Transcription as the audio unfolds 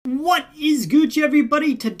What is Gucci,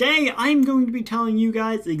 everybody? Today I'm going to be telling you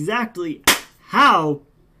guys exactly how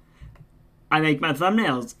I make my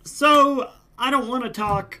thumbnails. So I don't want to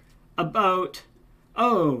talk about,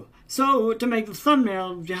 so to make the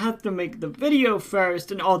thumbnail you have to make the video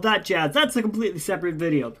first and all that jazz. That's a completely separate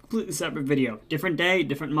video. Different day,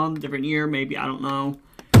 different month, different year, maybe, I don't know.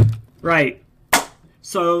 Right.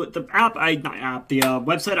 So the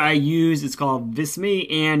website I use is called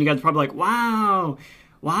Visme, and you guys are probably like,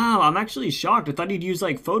 wow, I'm actually shocked. I thought you'd use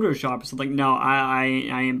like Photoshop or something. No, I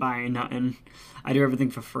ain't buying nothing. I do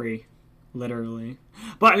everything for free, literally.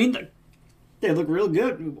 But I mean, they look real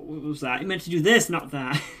good. What was that? You meant to do this, not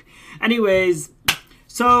that. Anyways,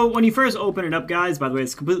 so when you first open it up, guys, by the way,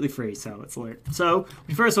 it's completely free, so it's alert. So when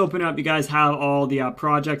you first open it up, you guys have all the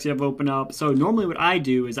projects you have open up. So normally what I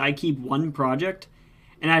do is I keep one project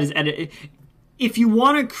and I just edit it. If you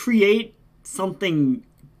want to create something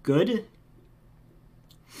good,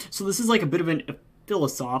 so this is like a bit of a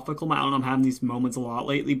philosophical, I don't know, I'm having these moments a lot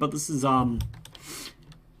lately, but this is to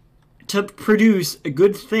produce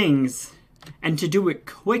good things and to do it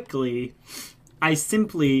quickly, I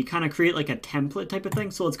simply kind of create like a template type of thing.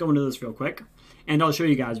 So let's go into this real quick, and I'll show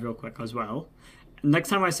you guys real quick as well. Next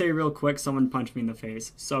time I say real quick, someone punch me in the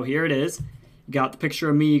face. So here it is. You got the picture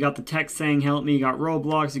of me, you got the text saying help me, you got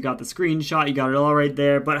Roblox, you got the screenshot, you got it all right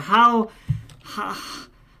there. But how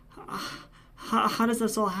does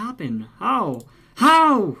this all happen? How?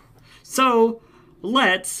 So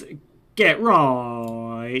let's get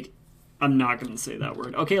right. I'm not going to say that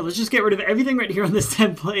word. Okay, let's just get rid of everything right here on this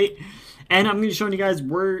template. And I'm going to be showing you guys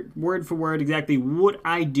word for word exactly what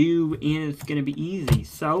I do, and it's going to be easy.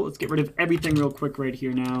 So let's get rid of everything real quick right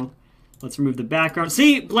here now. Let's remove the background.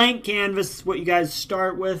 See, blank canvas is what you guys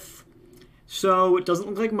start with. So it doesn't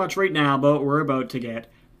look like much right now, but we're about to get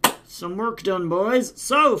some work done, boys.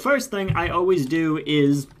 So first thing I always do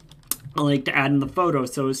is I like to add in the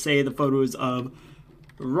photos. So say the photos of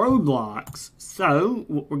Roblox. So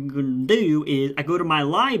what we're going to do is I go to my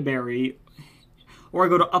library, or I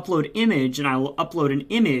go to upload image, and I will upload an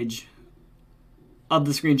image of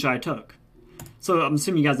the screenshot I took. So I'm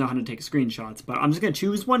assuming you guys know how to take screenshots, but I'm just going to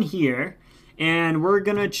choose one here, and we're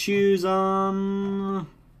going to choose, God,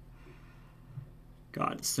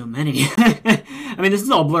 so many. I mean, this is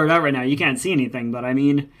all blurred out right now. You can't see anything, but I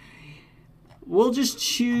mean, we'll just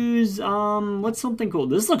choose, what's something cool?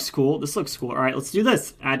 This looks cool. All right, let's do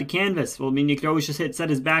this. Add to canvas. Well, I mean, you could always just hit set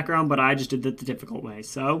as background, but I just did it the difficult way.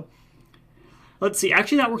 So let's see.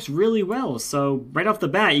 Actually, that works really well. So right off the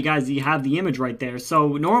bat, you have the image right there.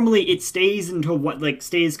 So normally it stays until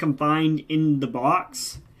stays confined in the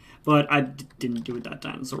box, but I didn't do it that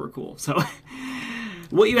time, so we're cool. So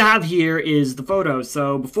what you have here is the photo.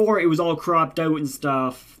 So before it was all cropped out and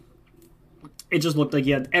stuff. It just looked like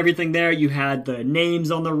you had everything there. You had the names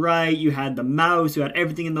on the right, you had the mouse, you had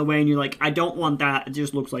everything in the way, and you're like, I don't want that. It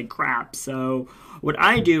just looks like crap. So what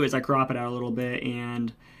I do is I crop it out a little bit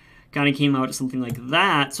and kind of came out to something like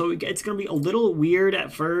that. So it's going to be a little weird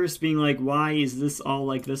at first, being like, why is this all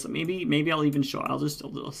like this? Maybe I'll even show it.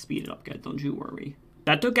 I'll speed it up, guys. Don't you worry.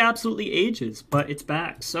 That took absolutely ages, but it's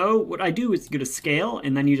back. So what I do is go to scale,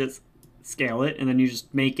 and then you just scale it, and then you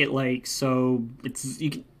just make it like so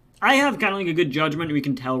I have kind of like a good judgment. We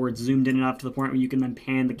can tell where it's zoomed in enough to the point where you can then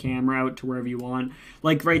pan the camera out to wherever you want.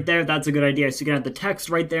 Like right there, that's a good idea. So you can have the text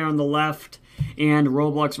right there on the left, and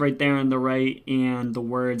Roblox right there on the right, and the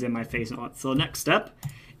words in my face and all that. So the next step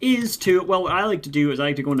is well, what I like to do is I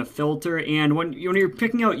like to go into filter, and when you're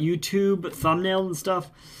picking out YouTube thumbnails and stuff,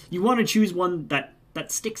 you want to choose one that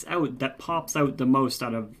sticks out, that pops out the most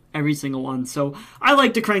out of every single one. So I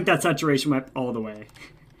like to crank that saturation up all the way.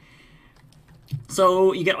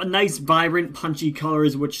 So you get a nice, vibrant, punchy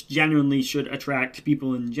colors, which genuinely should attract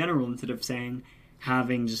people in general, instead of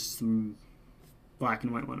having just some black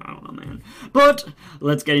and white one. I don't know, man. But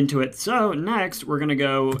let's get into it. So next, we're going to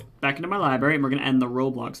go back into my library, and we're going to add the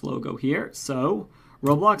Roblox logo here. So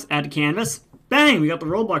Roblox, add to canvas. Bang! We got the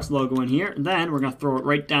Roblox logo in here. And then we're going to throw it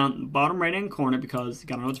right down the bottom right-hand corner, because you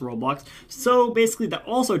got to know it's Roblox. So basically, that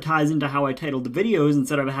also ties into how I titled the videos.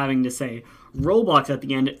 Instead of having to say Roblox at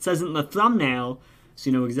the end, it says it in the thumbnail, so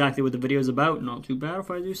you know exactly what the video is about. Not too bad if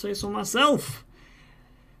I do say so myself.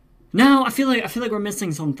 Now, I feel like we're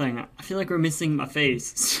missing something. I feel like we're missing my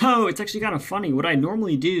face. So it's actually kind of funny. What I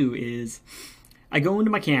normally do is I go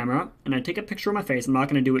into my camera and I take a picture of my face. I'm not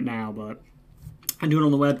going to do it now, but I do it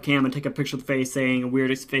on the webcam and take a picture of the face saying a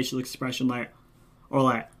weird facial expression like,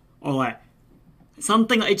 or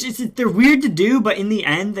something. They're weird to do, but in the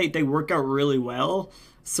end, they work out really well.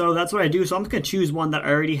 So that's what I do. So I'm just going to choose one that I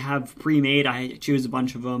already have pre-made. I choose a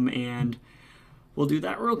bunch of them, and we'll do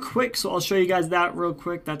that real quick. So I'll show you guys that real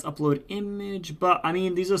quick. That's upload image. But, I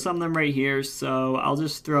mean, these are some of them right here. So I'll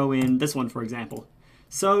just throw in this one, for example.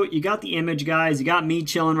 So you got the image, guys. You got me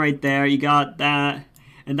chilling right there. You got that.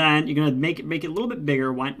 And then you're going to make it a little bit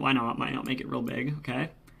bigger. Why not? Why not make it real big? Okay.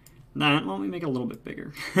 Then, well, let me make it a little bit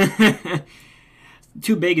bigger.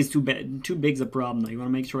 Too big is too big. Too big's a problem, though. You want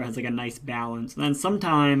to make sure it has, like, a nice balance. And then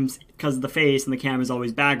sometimes, because the face and the camera is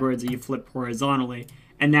always backwards, you flip horizontally.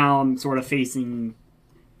 And now I'm sort of facing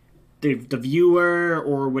the viewer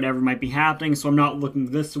or whatever might be happening. So I'm not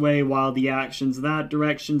looking this way while the action's that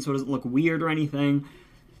direction, so it doesn't look weird or anything.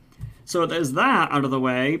 So there's that out of the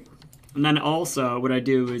way. And then also, what I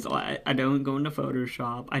do is I don't go into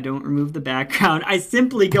Photoshop. I don't remove the background. I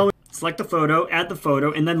simply go, select the photo, add the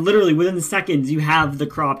photo, and then literally within seconds, you have the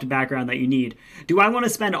cropped background that you need. Do I want to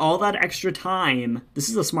spend all that extra time? This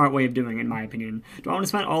is a smart way of doing it, in my opinion. Do I want to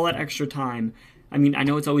spend all that extra time? I mean, I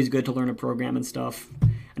know it's always good to learn a program and stuff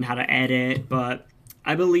and how to edit, but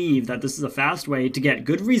I believe that this is a fast way to get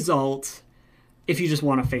good results if you just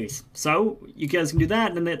want a face. So you guys can do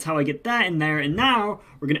that, and that's how I get that in there. And now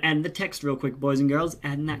we're going to add the text real quick, boys and girls,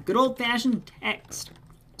 adding that good old-fashioned text.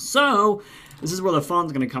 So this is where the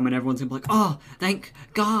font's going to come in. Everyone's going to be like, oh, thank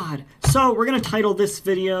God. So we're going to title this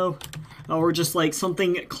video, or just like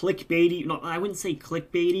something clickbaity. No, I wouldn't say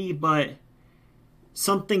clickbaity, but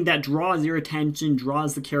something that draws your attention,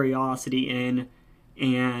 draws the curiosity in.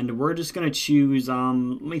 And we're just going to choose, let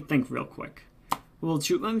me think real quick. We'll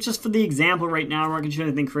choose, just for the example right now, we're not going to choose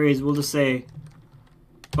anything crazy. We'll just say,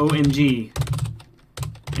 OMG.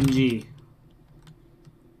 MG.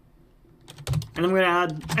 And then we're going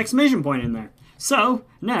to add exclamation point in there. So,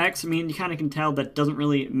 next, I mean, you kind of can tell that doesn't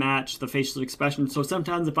really match the facial expression. So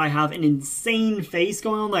sometimes if I have an insane face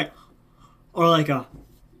going on, like, or like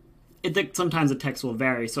sometimes the text will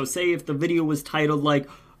vary. So say if the video was titled like,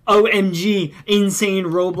 OMG, insane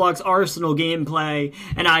Roblox Arsenal gameplay,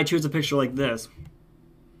 and I choose a picture like this.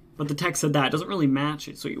 But the text said that. It doesn't really match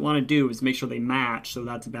it. So what you want to do is make sure they match. So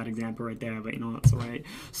that's a bad example right there, but you know, that's alright.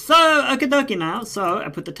 So, okie dokie now. So I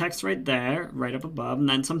put the text right there, right up above. And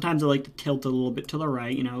then sometimes I like to tilt it a little bit to the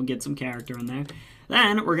right, you know, get some character in there.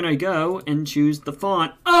 Then we're going to go and choose the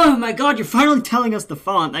font. Oh my God, you're finally telling us the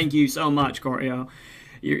font. Thank you so much, Korrio.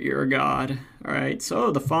 You're a god. Alright,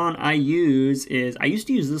 so the font I use is, I used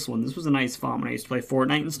to use this one. This was a nice font when I used to play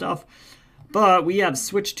Fortnite and stuff. But we have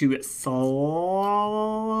switched to Slapstick.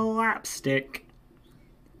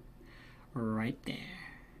 Right there.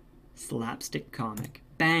 Slapstick Comic.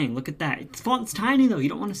 Bang, look at that. The font's tiny though. You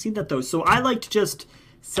don't want to see that though. So I like to just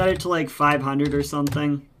set it to like 500 or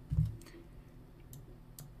something.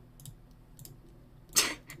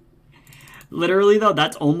 Literally, though,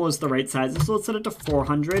 that's almost the right size. So let's set it to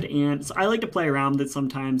 400. And so I like to play around with it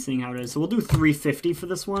sometimes, seeing how it is. So we'll do 350 for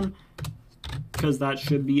this one, because that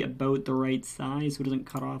should be about the right size, so it doesn't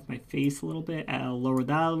cut off my face a little bit. I'll lower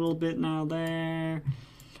that a little bit now there.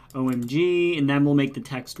 OMG. And then we'll make the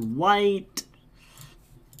text white.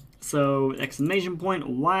 So exclamation point,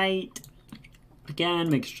 white. Again,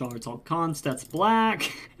 make sure it's all const. That's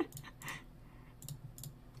black.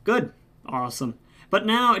 Good. Awesome. But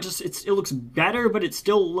now it looks better, but it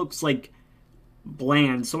still looks like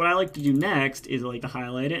bland. So what I like to do next is I like to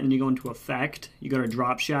highlight it, and then you go into effect. You go to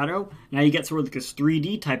drop shadow. Now you get sort of like this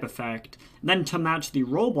 3D type effect. And then to match the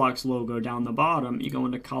Roblox logo down the bottom, you go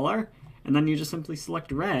into color, and then you just simply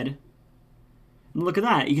select red. And look at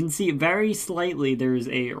that. You can see very slightly there's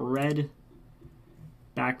a red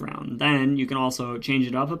background. Then you can also change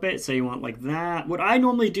it up a bit, so you want like that. What I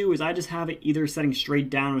normally do is I just have it either setting straight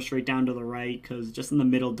down or straight down to the right, because just in the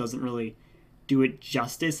middle doesn't really do it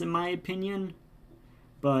justice in my opinion.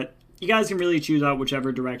 But you guys can really choose out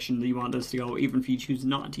whichever direction that you want this to go, even if you choose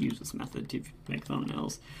not to use this method to make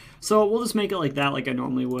thumbnails. So we'll just make it like that, like I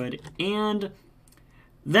normally would. And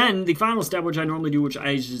then the final step, which I normally do, which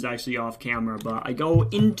is actually off camera, but I go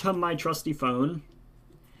into my trusty phone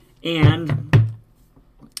and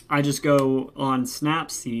I just go on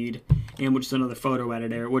Snapseed, and which is another photo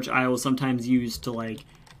editor, which I will sometimes use to like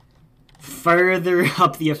further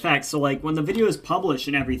up the effects. So like when the video is published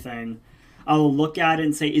and everything, I'll look at it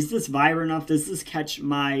and say, is this vibrant enough? Does this catch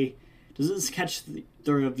the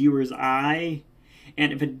viewer's eye?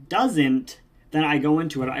 And if it doesn't, then I go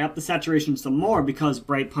into it. I up the saturation some more, because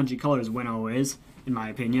bright punchy colors win always, in my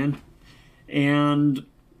opinion. And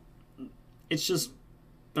it's just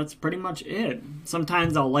that's pretty much it.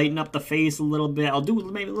 Sometimes I'll lighten up the face a little bit. I'll do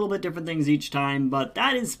maybe a little bit different things each time, but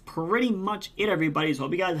that is pretty much it, everybody. So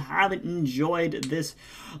hope you guys have enjoyed this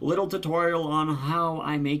little tutorial on how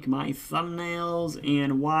I make my thumbnails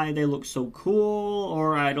and why they look so cool,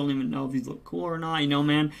 or I don't even know if these look cool or not, you know,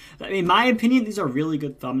 man. In my opinion, these are really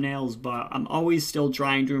good thumbnails, but I'm always still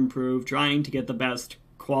trying to improve, trying to get the best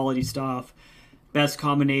quality stuff, best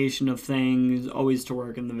combination of things, always to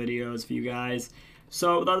work in the videos for you guys.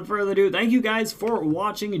 So without further ado, thank you guys for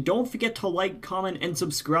watching. Don't forget to like, comment, and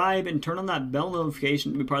subscribe, and turn on that bell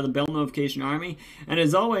notification to be part of the bell notification army. And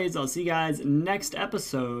as always, I'll see you guys next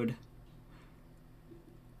episode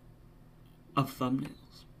of Thumbnails.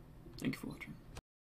 Thank you for watching.